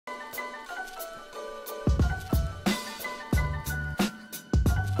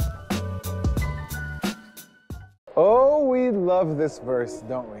Oh, we love this verse,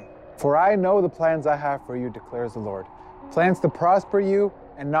 don't we? For I know the plans I have for you, declares the Lord. Plans to prosper you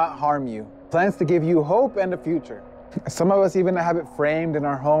and not harm you. Plans to give you hope and a future. Some of us even have it framed in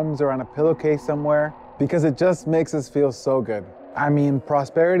our homes or on a pillowcase somewhere because it just makes us feel so good. I mean,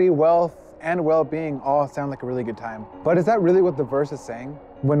 prosperity, wealth, and well-being all sound like a really good time. But is that really what the verse is saying?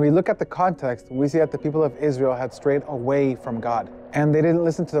 When we look at the context, we see that the people of Israel had strayed away from God, and they didn't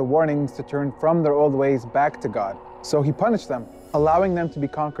listen to the warnings to turn from their old ways back to God. So he punished them, allowing them to be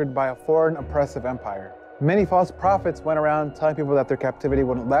conquered by a foreign oppressive empire. Many false prophets went around telling people that their captivity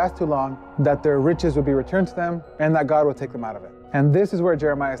wouldn't last too long, that their riches would be returned to them, and that God would take them out of it. And this is where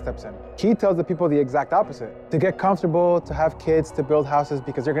Jeremiah steps in. He tells the people the exact opposite: to get comfortable, to have kids, to build houses,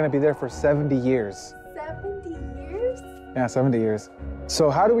 because they're going to be there for 70 years. 70 years? Yeah, 70 years. So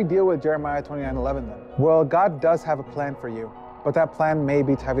how do we deal with Jeremiah 29:11 then? Well, God does have a plan for you, but that plan may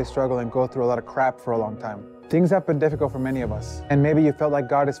be to have you struggle and go through a lot of crap for a long time. Things have been difficult for many of us, and maybe you felt like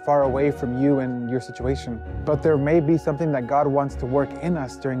God is far away from you and your situation. But there may be something that God wants to work in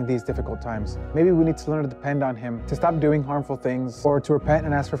us during these difficult times. Maybe we need to learn to depend on Him, to stop doing harmful things, or to repent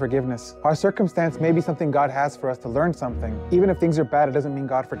and ask for forgiveness. Our circumstance may be something God has for us to learn something. Even if things are bad, it doesn't mean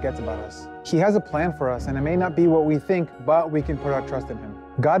God forgets about us. He has a plan for us, and it may not be what we think, but we can put our trust in Him.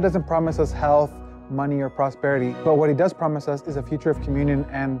 God doesn't promise us health, money, or prosperity, but what He does promise us is a future of communion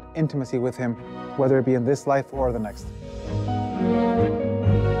and intimacy with Him, whether it be in this life or the next.